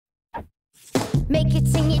Make it,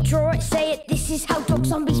 sing it, draw it, say it. This is how dog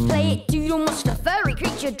zombies play it. Doodle monster, furry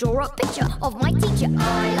creature, draw a picture of my teacher.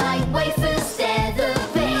 I like wafers, they're the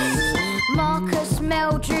best. Marcus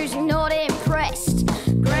Meldrew's not impressed.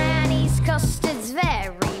 Granny's custard's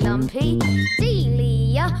very lumpy.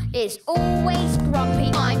 Delia is always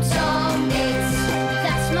grumpy. I'm Tom Knits,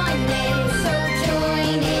 that's my name. So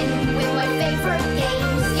join in with my favourite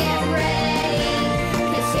games. Get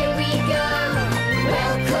ready, 'cause here we go.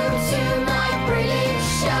 Welcome to my brilliant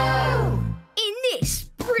show. In this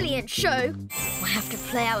brilliant show, I have to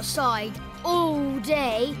play outside all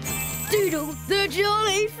day, doodle the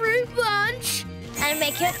Jolly Fruit Bunch, and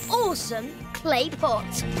make an awesome clay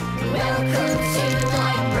pot. Welcome to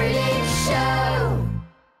my brilliant show.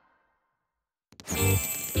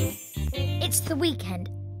 It's the weekend.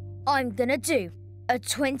 I'm gonna do a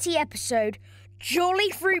 20-episode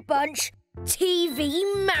Jolly Fruit Bunch TV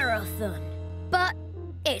marathon. But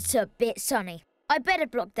it's a bit sunny. I better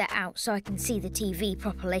block that out so I can see the TV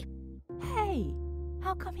properly. Hey,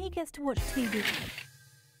 how come he gets to watch TV?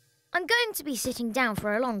 I'm going to be sitting down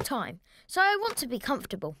for a long time, so I want to be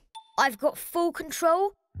comfortable. I've got full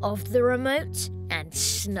control of the remote and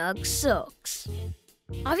snug socks.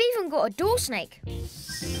 I've even got a door snake.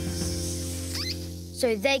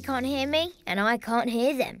 So they can't hear me and I can't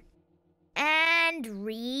hear them. And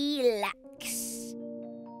relax.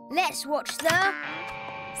 Let's watch the...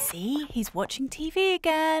 See, he's watching TV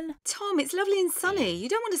again. Tom, it's lovely and sunny. You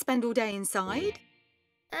don't want to spend all day inside.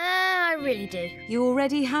 I really do. You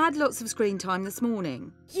already had lots of screen time this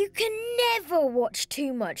morning. You can never watch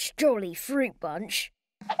too much Jolly Fruit Bunch.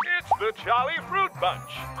 It's the Jolly Fruit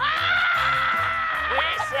Bunch.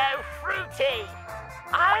 We're so fruity.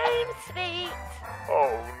 I'm sweet.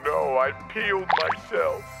 Oh no, I peeled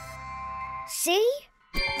myself. See?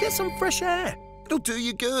 Get some fresh air. It'll do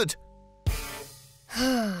you good.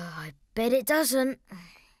 I bet it doesn't.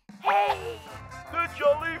 Hey, The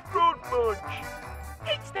Jolly Fruit Bunch.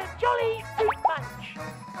 it's the Jolly Fruit Bunch.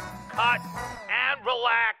 Cut and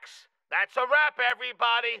relax. That's a wrap,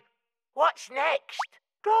 everybody. What's next?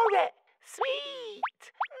 Draw it.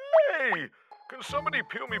 Sweet. Hey, can somebody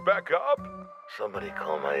peel me back up? Somebody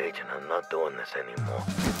call my agent. I'm not doing this anymore.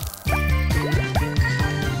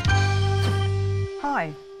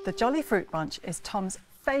 Hi, the Jolly Fruit Bunch is Tom's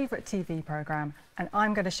favourite TV programme, and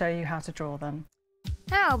I'm going to show you how to draw them.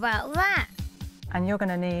 How about that? And you're going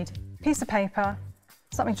to need a piece of paper,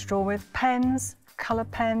 something to draw with, pens,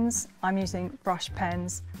 coloured pens. I'm using brush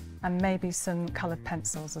pens, and maybe some coloured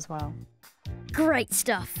pencils as well. Great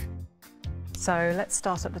stuff. So let's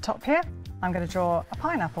start at the top here. I'm going to draw a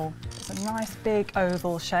pineapple. It's a nice big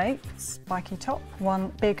oval shape, spiky top, one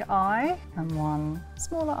big eye and one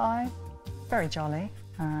smaller eye. Very jolly.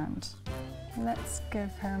 And let's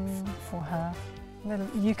give him or her a little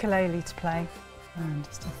ukulele to play. And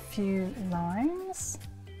just a few lines.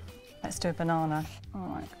 Let's do a banana,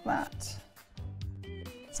 like that.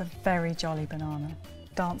 It's a very jolly banana.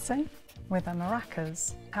 Dancing with a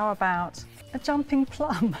maracas. How about a jumping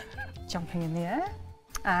plum? Jumping in the air.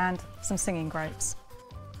 And some singing grapes.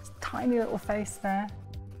 Tiny little face there.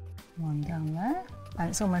 One down there. And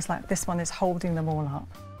it's almost like this one is holding them all up.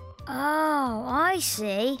 Oh, I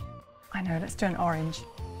see. I know, let's do an orange.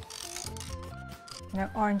 You know,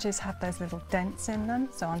 oranges have those little dents in them,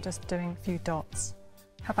 so I'm just doing a few dots.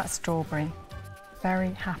 How about strawberry?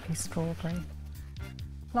 Very happy strawberry.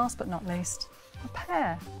 Last but not least, a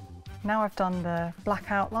pear. Now I've done the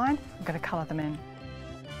black outline, I'm going to colour them in.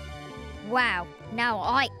 Wow, now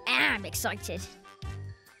I am excited.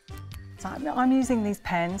 So I'm using these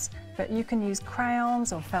pens, but you can use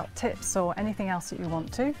crayons or felt tips or anything else that you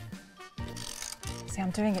want to. See,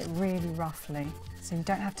 I'm doing it really roughly, so you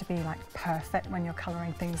don't have to be like perfect when you're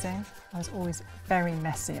colouring things in. I was always very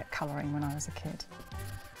messy at colouring when I was a kid.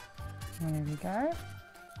 There we go.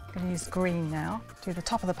 I'm going to use green now. Do the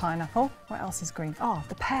top of the pineapple. What else is green? Oh,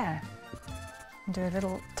 the pear. And do a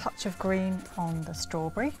little touch of green on the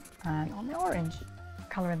strawberry and on the orange.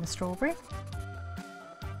 Colour in the strawberry.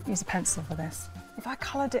 Use a pencil for this. If I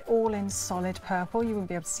coloured it all in solid purple, you wouldn't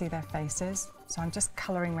be able to see their faces. So I'm just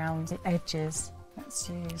colouring around the edges. Let's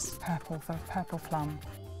use purple for purple plum.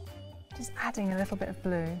 Just adding a little bit of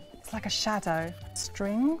blue. It's like a shadow.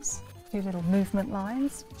 Strings, a few little movement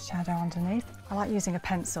lines, shadow underneath. I like using a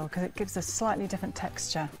pencil because it gives a slightly different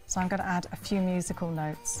texture. So I'm going to add a few musical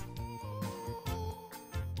notes.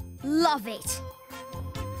 Love it.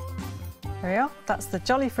 There we are. That's the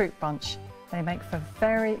Jolly Fruit Bunch. They make for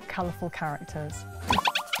very colourful characters.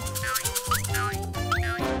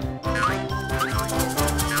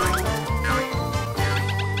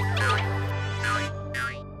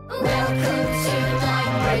 Welcome to my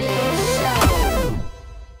brilliant show.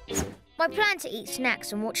 My plan to eat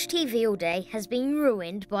snacks and watch TV all day has been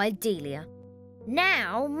ruined by Delia.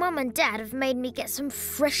 Now, Mum and Dad have made me get some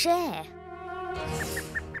fresh air.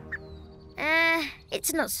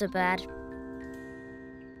 It's not so bad.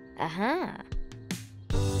 Aha.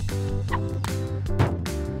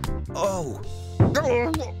 Oh.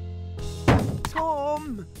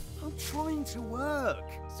 Tom, I'm trying to work.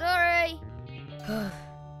 Sorry. Huh?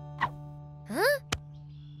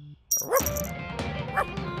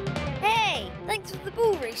 Hey, thanks for the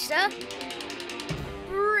ball, Rooster.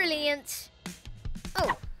 Brilliant.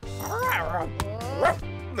 Oh.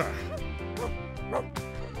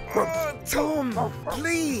 Tom,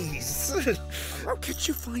 please. Could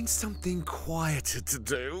you find something quieter to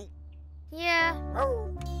do? Yeah.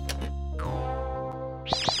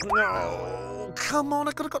 No, come on,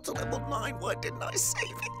 I could have got to level 9. Why didn't I save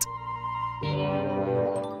it?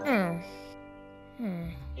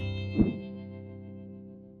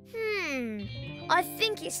 I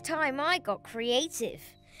think it's time I got creative.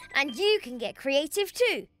 And you can get creative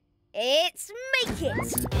too. It's Make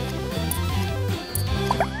It!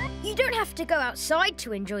 You don't have to go outside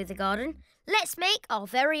to enjoy the garden. Let's make our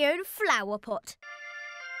very own flower pot.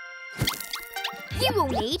 You will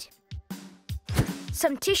need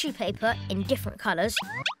some tissue paper in different colours,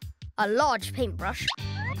 a large paintbrush,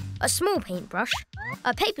 a small paintbrush,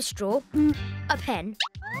 a paper straw, a pen,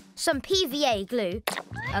 some PVA glue,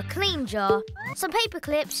 a clean jar, some paper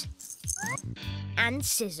clips, and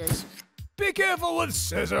scissors. Be careful with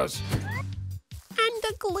scissors. And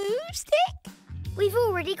a glue stick? We've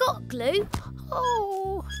already got glue.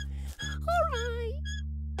 Oh, all right.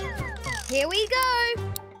 Here we go.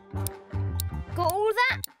 Got all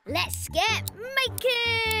that? Let's get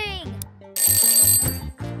making!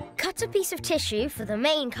 Cut a piece of tissue for the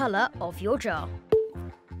main colour of your jar.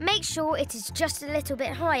 Make sure it is just a little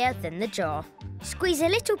bit higher than the jar. Squeeze a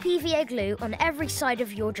little PVA glue on every side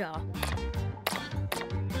of your jar.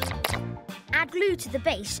 Add glue to the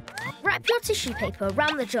base. Wrap your tissue paper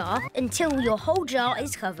around the jar until your whole jar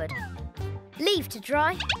is covered. Leave to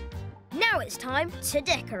dry. Now it's time to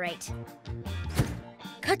decorate.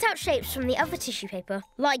 Cut out shapes from the other tissue paper,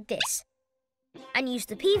 like this, and use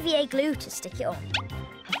the PVA glue to stick it on.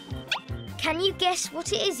 Can you guess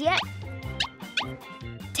what it is yet?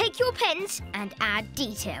 Take your pens and add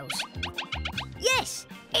details. Yes,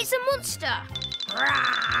 it's a monster!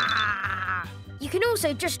 Rah! You can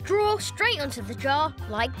also just draw straight onto the jar,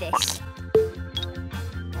 like this.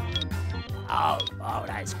 Oh,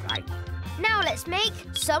 that's great. Now let's make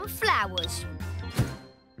some flowers.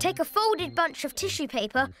 Take a folded bunch of tissue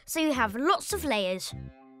paper so you have lots of layers.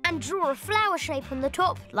 And draw a flower shape on the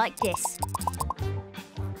top like this.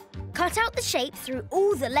 Cut out the shape through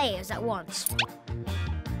all the layers at once.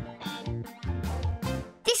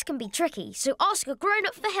 This can be tricky, so ask a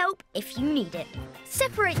grown-up for help if you need it.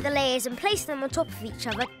 Separate the layers and place them on top of each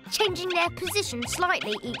other, changing their position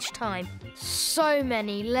slightly each time. So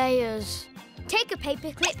many layers. Take a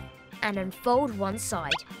paper clip and unfold one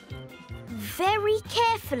side. Very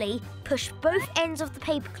carefully push both ends of the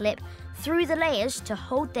paper clip through the layers to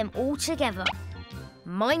hold them all together.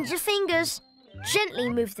 Mind your fingers. Gently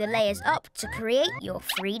move the layers up to create your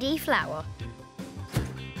 3D flower.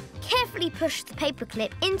 Carefully push the paper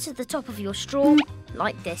clip into the top of your straw,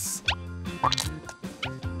 like this.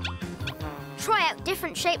 Try out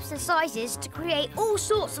different shapes and sizes to create all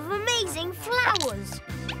sorts of amazing flowers.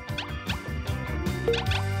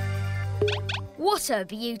 What a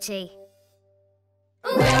beauty!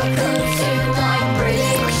 Welcome to my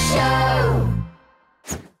brilliant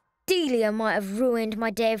show! Delia might have ruined my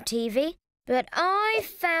day of TV, but I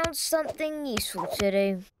found something useful to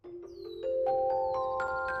do.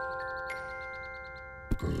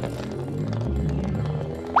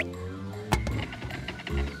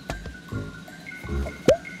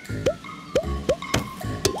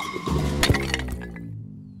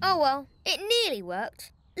 Oh well, it nearly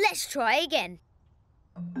worked. Let's try again.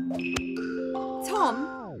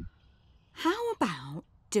 Tom, how about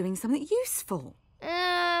doing something useful?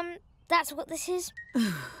 That's what this is.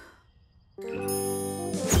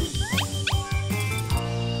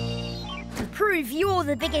 Prove you're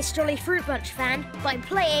the biggest Jolly Fruit Bunch fan by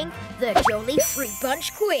playing the Jolly Fruit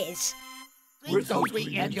Bunch quiz. We're so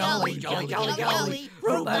sweet and jolly, jolly, jolly, jolly,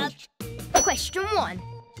 Fruit Bunch. Question 1.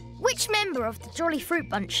 Which member of the Jolly Fruit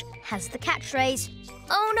Bunch has the catchphrase,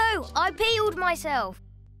 "Oh no, I peeled myself"?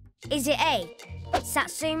 Is it A,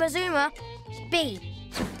 Satsuma Zuma, B,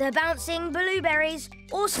 the bouncing blueberries,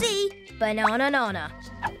 or C, banana nana?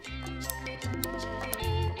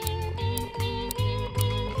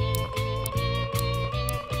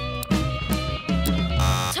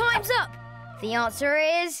 Time's up! The answer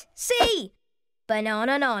is C.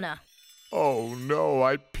 Banana-nana. Oh no,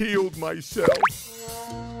 I peeled myself.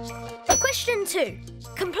 Question 2.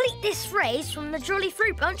 Complete this phrase from the Jolly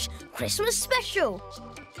Fruit Bunch Christmas special.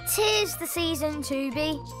 'Tis the season to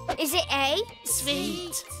be. Is it A?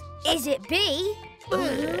 Sweet. Is it B?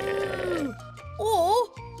 Ooh. Or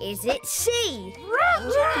is it C?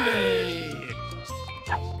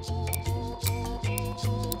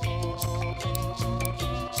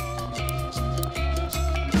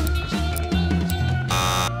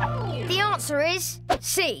 The answer is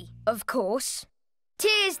C, of course.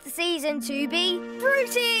 'Tis the season to be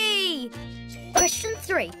fruity. Question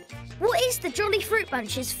 3. What is the Jolly Fruit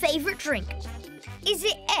Bunch's favourite drink? Is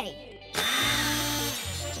it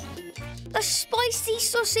a spicy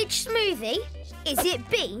sausage smoothie? Is it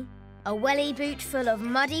B, a welly boot full of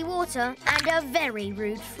muddy water and a very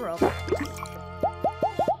rude frog?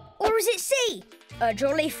 Or is it C, a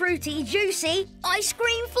jolly fruity juicy ice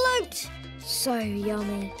cream float? So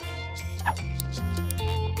yummy.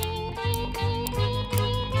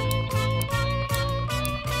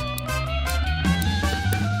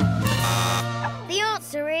 The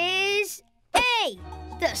answer is A,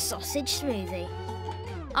 the sausage smoothie.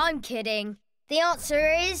 I'm kidding. The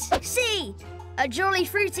answer is C, a jolly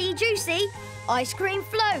fruity juicy ice cream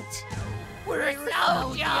float. We're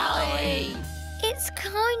so jolly. It's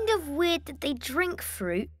kind of weird that they drink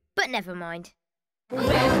fruit, but never mind.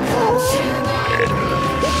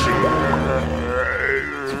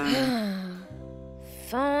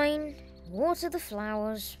 Fine, water the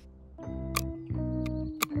flowers.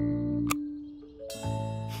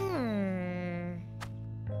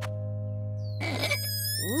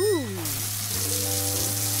 Ooh.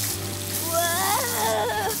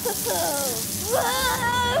 Whoa!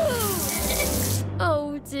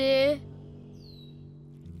 Oh dear.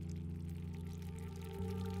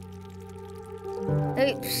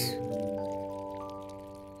 Oops.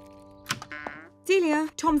 Delia,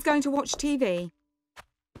 Tom's going to watch TV.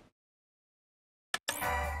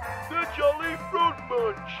 The Jolly Fruit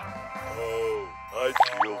Bunch. Oh, I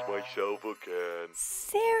peeled myself again.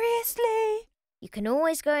 Seriously? You can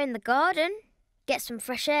always go in the garden, get some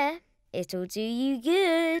fresh air. It'll do you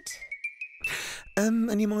good.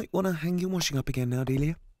 And you might want to hang your washing up again now,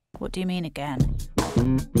 Delia. What do you mean again?